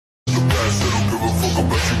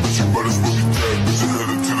Everybody's really dead, but you're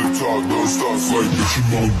headed to the top. Don't stop, like bitch, you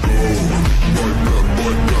won't go. Right now,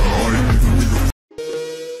 I ain't even need a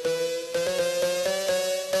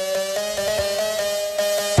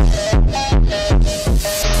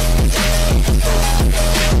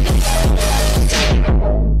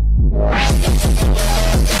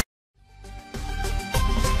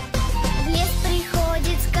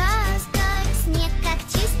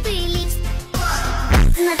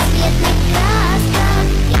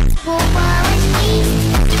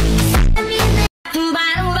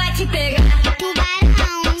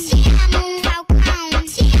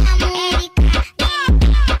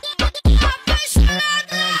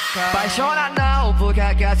Apaixona não, porque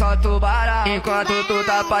aqui é só tubarão. Enquanto tu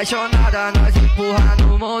tá apaixonada, nós empurra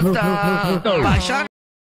no montão. Apaixona.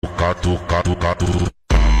 Catu.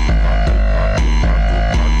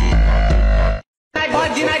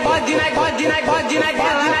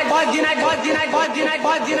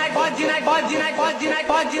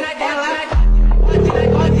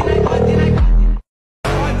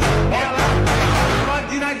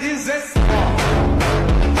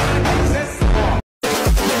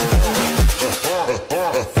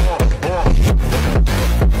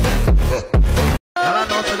 Ela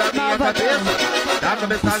gosta da minha cabeça, da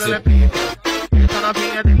cabeçada ela é preta. Essa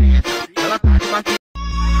novinha é delícia, ela tá de macio.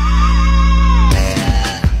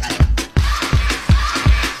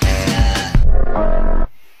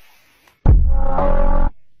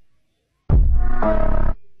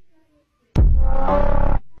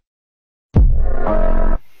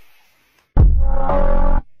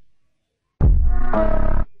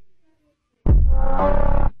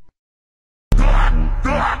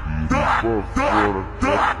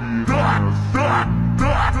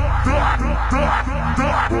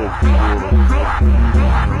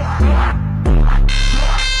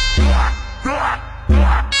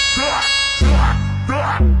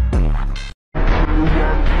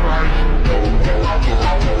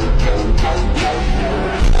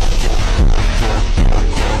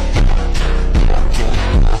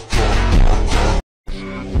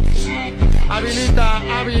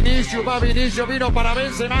 A Vinicius vino para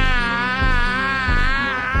Benzema.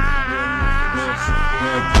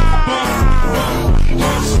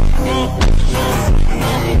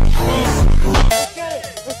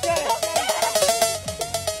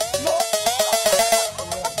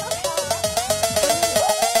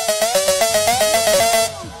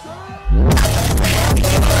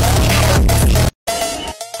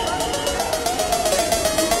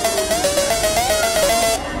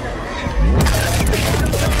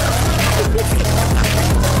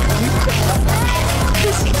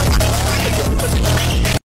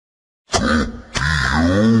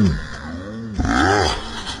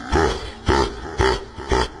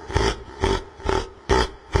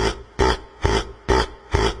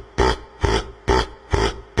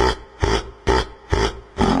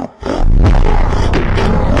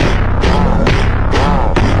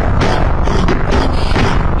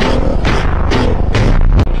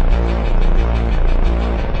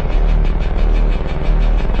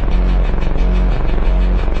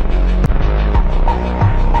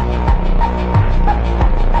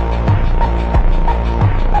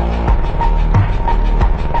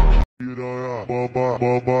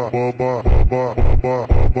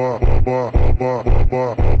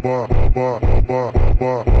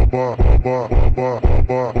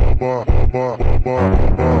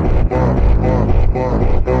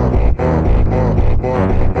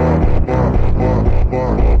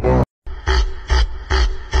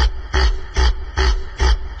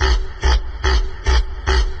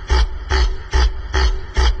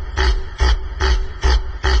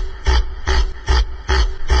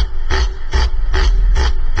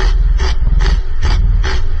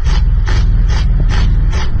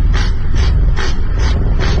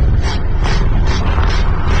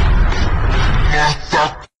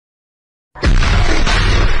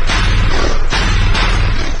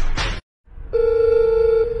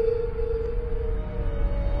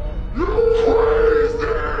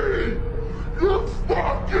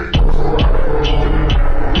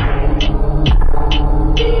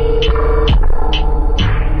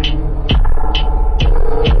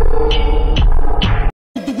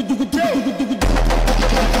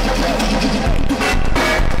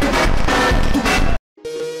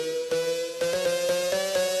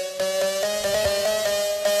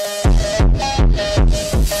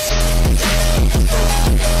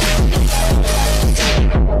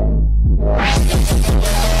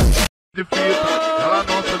 Ela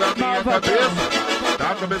gosta da minha cabeça,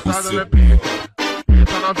 da cabeçada ela é preta.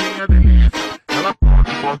 Essa novinha é delícia, ela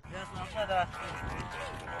pode.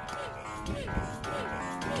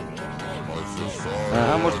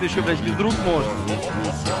 А, может, ты еще, блядь, без друг может.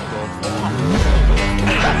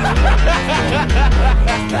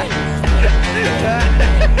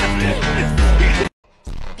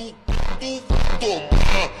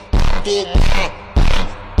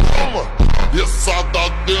 Toma, essa da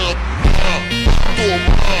dentro.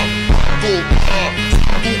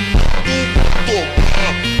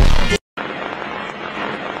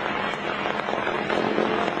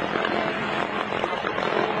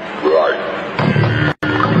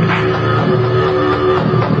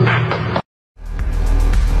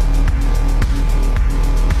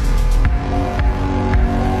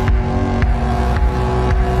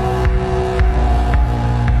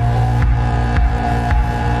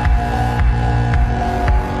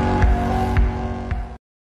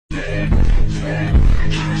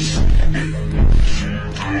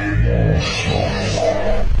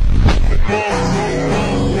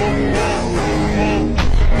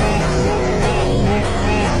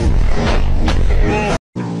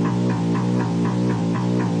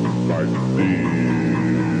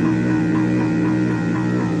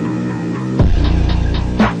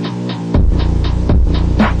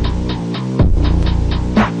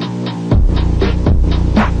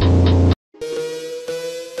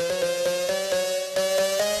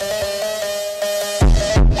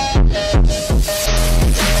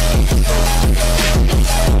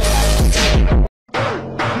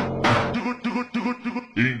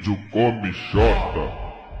 Índio come xota,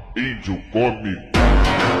 índio come.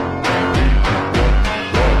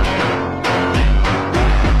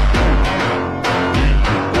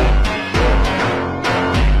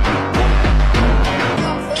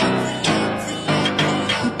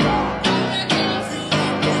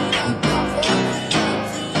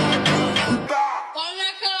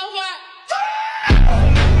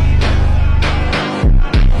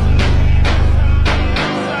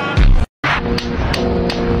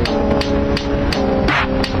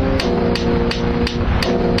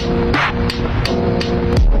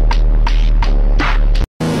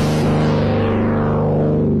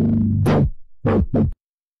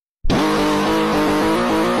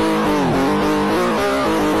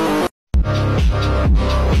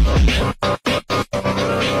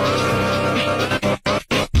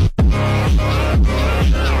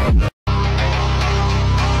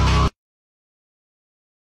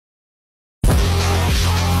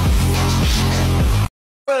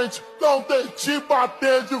 Não tente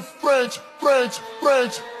bater de frente, frente,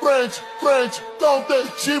 frente, frente, frente. Não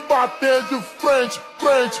tente bater de frente,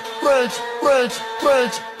 frente, frente, frente,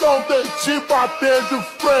 frente. Não tente bater de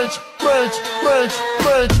frente, frente, frente,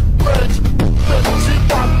 frente, frente. Tente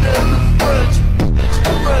bater de frente,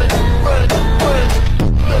 frente, frente, frente.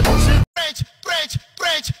 Frente,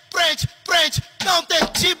 frente, frente, frente. Não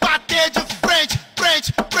tente bater de frente,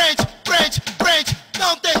 frente, frente, frente, frente.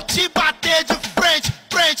 Não tente bater de frente.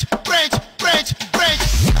 Frente, frente, frente,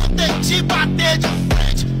 frente. Não tente bater de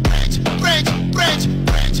frente, frente, frente, frente,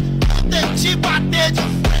 frente. Não tente bater de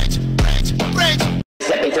frente, frente, frente.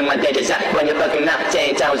 Step into my danger zone when you're fucking up,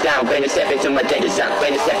 10 toes down. When you step into my danger zone,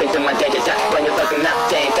 when you step into my danger zone, when you're fucking up,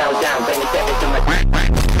 10 toes down. When you step into my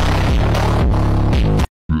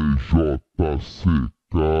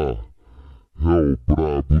PJCK é o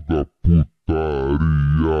brabo da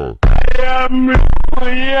putaria. É a minha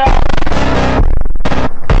mulher.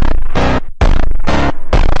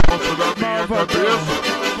 Cabeça,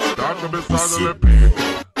 da cabeçada ela é pica.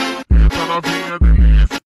 Essa novinha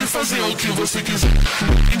delícia. Fazer o que você quiser.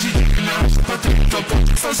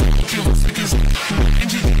 Pode fazer o que você quiser.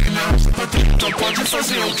 Pode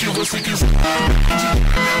fazer o que você quiser.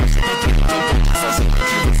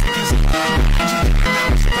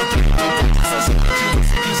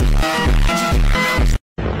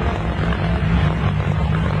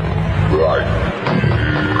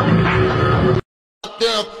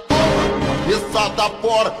 Essa da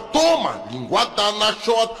fora, toma, linguada na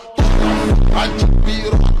xota, toma, de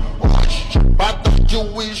piroca, oxe, bata de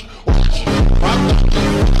uísque, oxe, bata de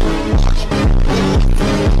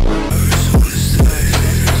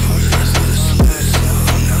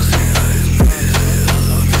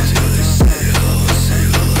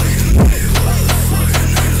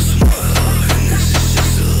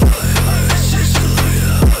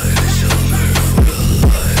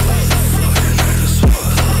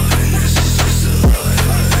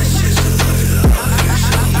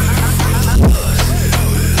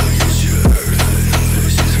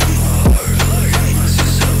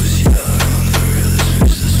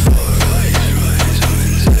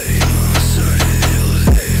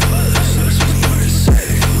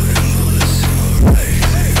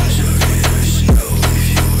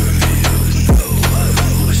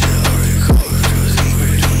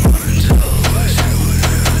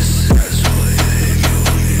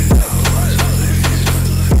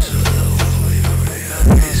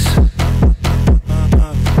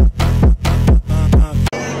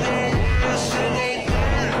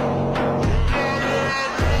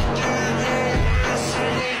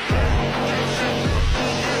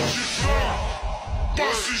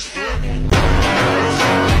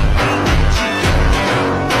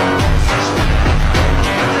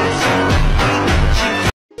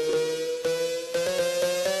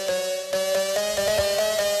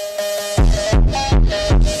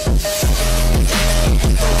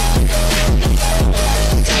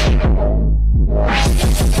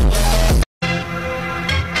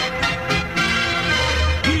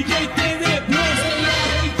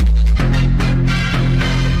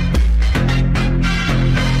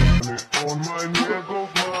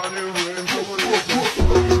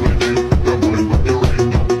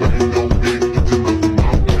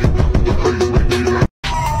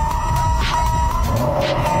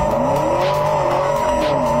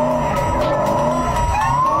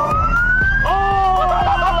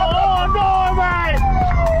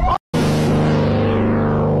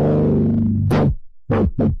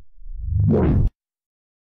Look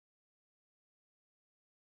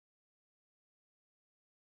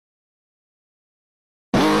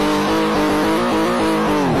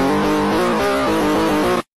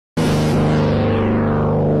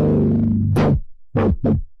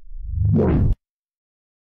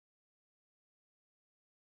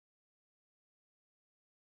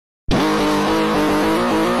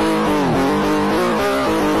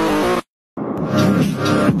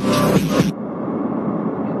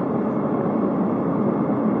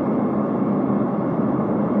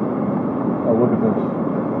at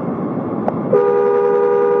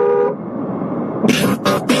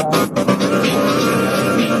this.